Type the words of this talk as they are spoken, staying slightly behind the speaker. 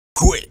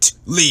Quit!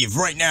 Leave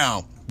right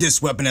now!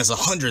 This weapon has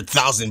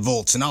 100,000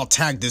 volts and I'll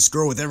tag this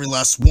girl with every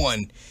last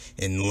one.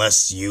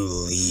 Unless you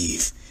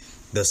leave.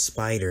 The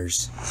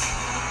spiders.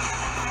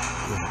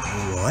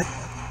 What?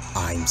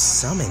 I'm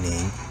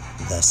summoning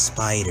the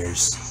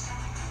spiders.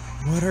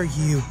 What are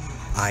you?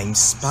 I'm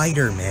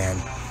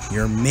Spider-Man.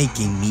 You're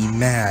making me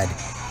mad.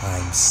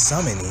 I'm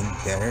summoning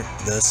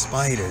the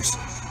spiders.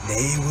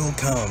 They will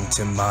come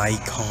to my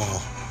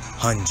call.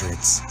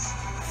 Hundreds,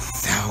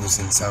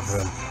 thousands of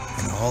them,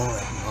 and all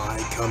at my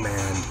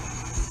command.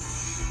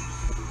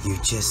 You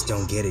just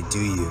don't get it,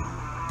 do you?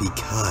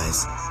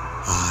 Because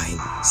I'm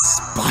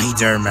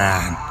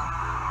Spider-Man.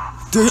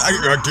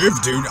 I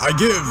give, dude. I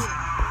give.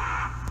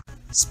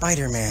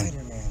 Spider-Man,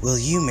 will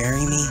you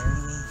marry me?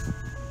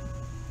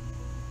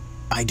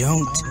 I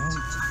don't.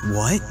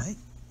 What?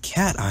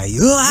 Cat Eye.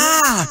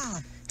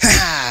 Ah!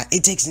 Ha!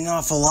 It takes an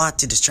awful lot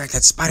to distract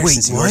that spider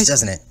sense of yours,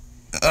 doesn't it?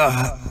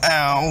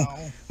 Ow.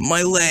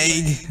 My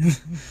leg.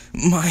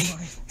 My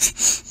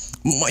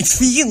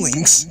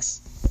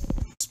feelings.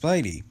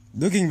 Spidey,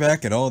 looking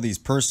back at all these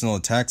personal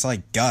attacks,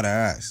 I gotta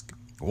ask,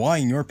 why,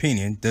 in your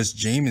opinion, does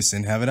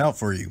Jameson have it out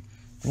for you?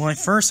 Well, at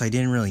first I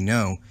didn't really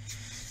know.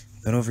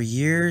 But over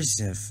years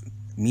of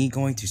me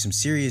going through some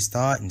serious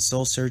thought and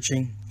soul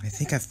searching, I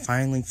think I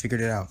finally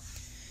figured it out.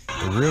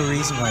 The real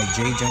reason why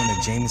J.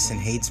 Jonah Jameson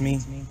hates me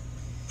is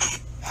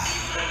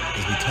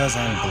because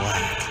I'm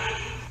black.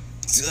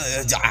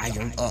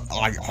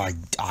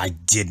 I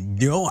didn't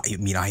know. I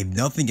mean, I have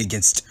nothing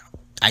against.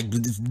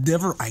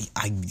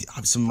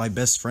 Some of my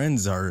best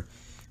friends are.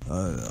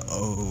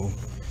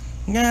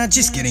 Nah,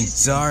 just kidding.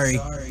 Sorry.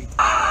 Order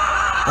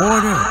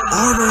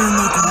in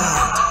the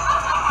court.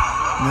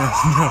 No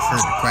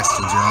further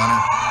questions, Your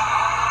Honor.